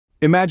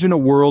Imagine a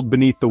world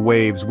beneath the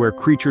waves where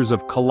creatures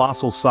of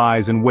colossal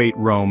size and weight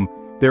roam,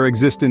 their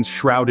existence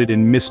shrouded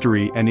in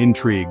mystery and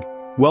intrigue.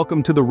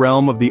 Welcome to the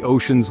realm of the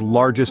ocean's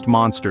largest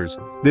monsters.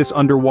 This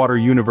underwater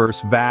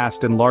universe,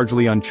 vast and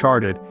largely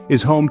uncharted,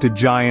 is home to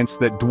giants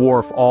that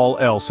dwarf all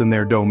else in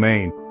their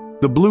domain.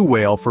 The blue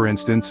whale, for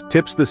instance,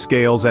 tips the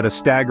scales at a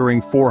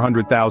staggering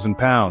 400,000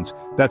 pounds.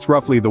 That's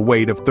roughly the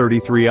weight of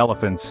 33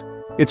 elephants.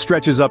 It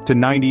stretches up to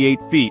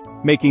 98 feet,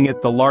 making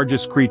it the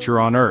largest creature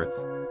on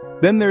Earth.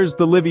 Then there's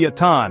the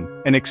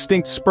Livyatan, an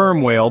extinct sperm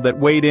whale that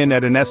weighed in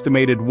at an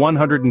estimated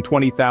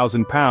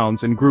 120,000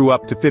 pounds and grew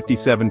up to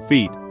 57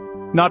 feet.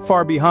 Not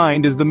far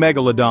behind is the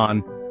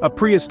Megalodon, a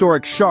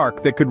prehistoric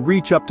shark that could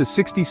reach up to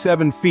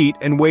 67 feet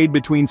and weighed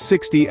between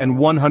 60 and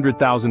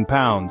 100,000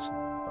 pounds.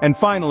 And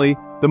finally,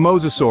 the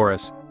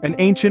Mosasaurus, an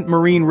ancient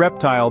marine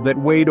reptile that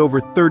weighed over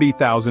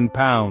 30,000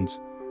 pounds.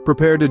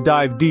 Prepare to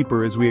dive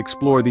deeper as we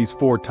explore these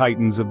four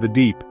titans of the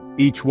deep,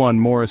 each one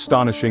more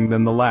astonishing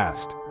than the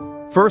last.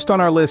 First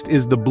on our list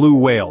is the blue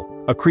whale,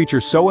 a creature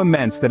so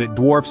immense that it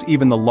dwarfs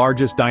even the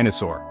largest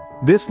dinosaur.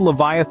 This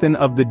Leviathan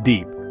of the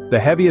deep, the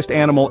heaviest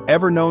animal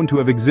ever known to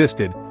have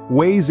existed,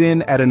 weighs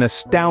in at an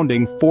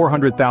astounding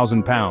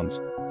 400,000 pounds.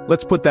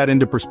 Let's put that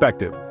into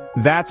perspective.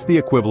 That's the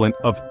equivalent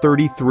of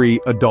 33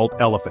 adult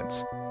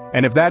elephants.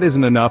 And if that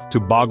isn't enough to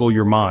boggle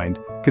your mind,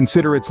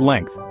 consider its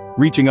length,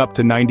 reaching up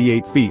to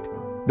 98 feet.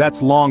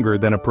 That's longer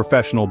than a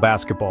professional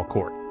basketball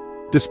court.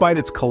 Despite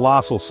its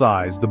colossal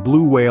size, the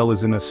blue whale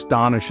is an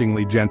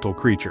astonishingly gentle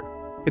creature.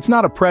 It's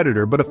not a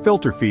predator but a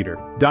filter feeder,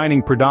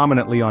 dining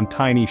predominantly on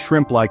tiny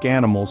shrimp-like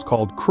animals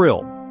called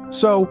krill.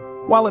 So,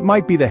 while it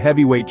might be the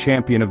heavyweight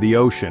champion of the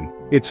ocean,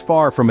 it's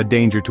far from a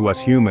danger to us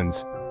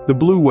humans. The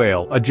blue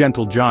whale, a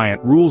gentle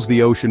giant, rules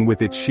the ocean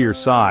with its sheer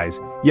size,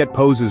 yet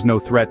poses no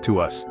threat to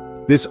us.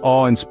 This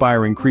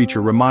awe-inspiring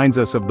creature reminds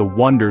us of the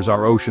wonders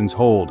our oceans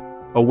hold,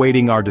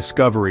 awaiting our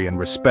discovery and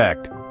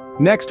respect.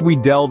 Next we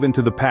delve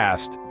into the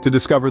past to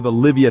discover the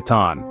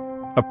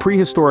Livyatan, a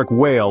prehistoric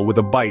whale with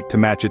a bite to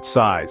match its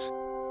size.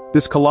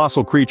 This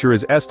colossal creature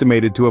is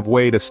estimated to have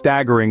weighed a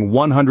staggering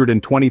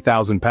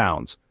 120,000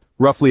 pounds,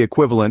 roughly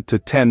equivalent to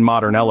 10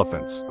 modern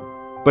elephants.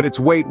 But its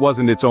weight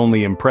wasn't its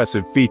only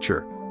impressive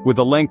feature. With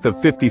a length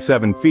of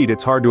 57 feet,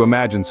 it's hard to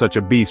imagine such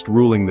a beast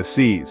ruling the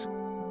seas.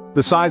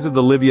 The size of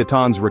the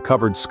Livyatan's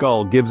recovered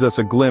skull gives us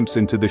a glimpse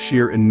into the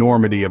sheer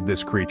enormity of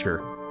this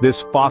creature.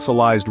 This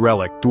fossilized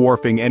relic,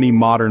 dwarfing any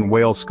modern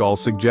whale skull,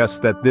 suggests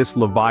that this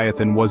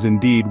Leviathan was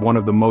indeed one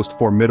of the most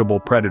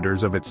formidable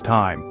predators of its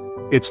time.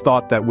 It's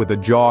thought that with a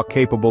jaw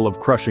capable of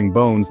crushing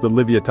bones, the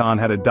Livyatan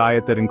had a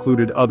diet that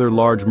included other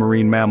large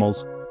marine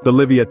mammals. The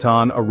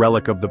Livyatan, a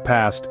relic of the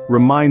past,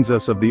 reminds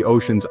us of the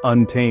ocean's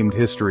untamed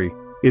history.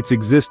 Its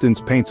existence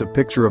paints a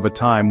picture of a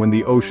time when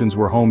the oceans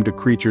were home to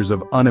creatures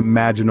of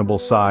unimaginable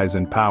size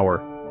and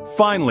power.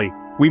 Finally,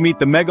 we meet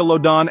the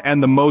Megalodon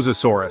and the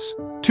Mosasaurus,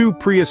 two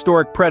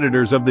prehistoric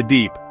predators of the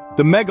deep.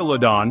 The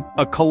Megalodon,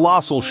 a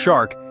colossal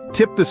shark,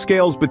 tipped the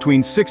scales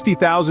between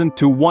 60,000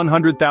 to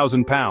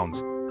 100,000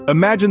 pounds.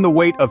 Imagine the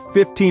weight of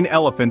 15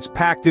 elephants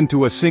packed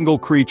into a single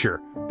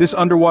creature. This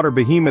underwater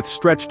behemoth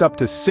stretched up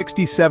to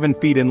 67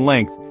 feet in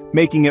length,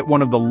 making it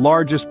one of the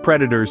largest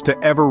predators to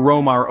ever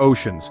roam our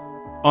oceans.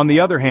 On the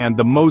other hand,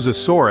 the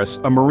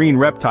Mosasaurus, a marine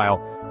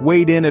reptile,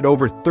 weighed in at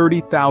over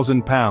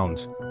 30,000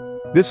 pounds.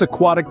 This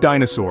aquatic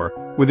dinosaur,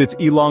 with its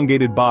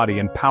elongated body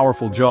and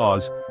powerful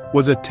jaws,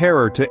 was a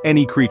terror to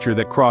any creature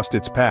that crossed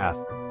its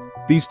path.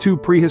 These two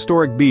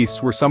prehistoric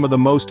beasts were some of the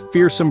most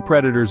fearsome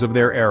predators of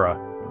their era,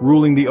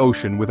 ruling the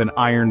ocean with an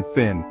iron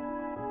fin.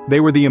 They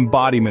were the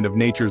embodiment of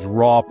nature's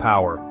raw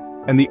power,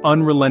 and the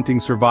unrelenting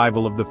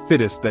survival of the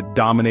fittest that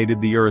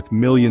dominated the earth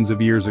millions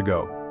of years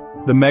ago.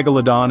 The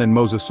Megalodon and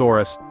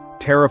Mosasaurus,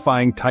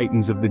 terrifying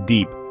titans of the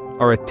deep,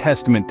 are a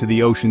testament to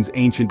the ocean's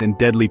ancient and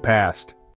deadly past.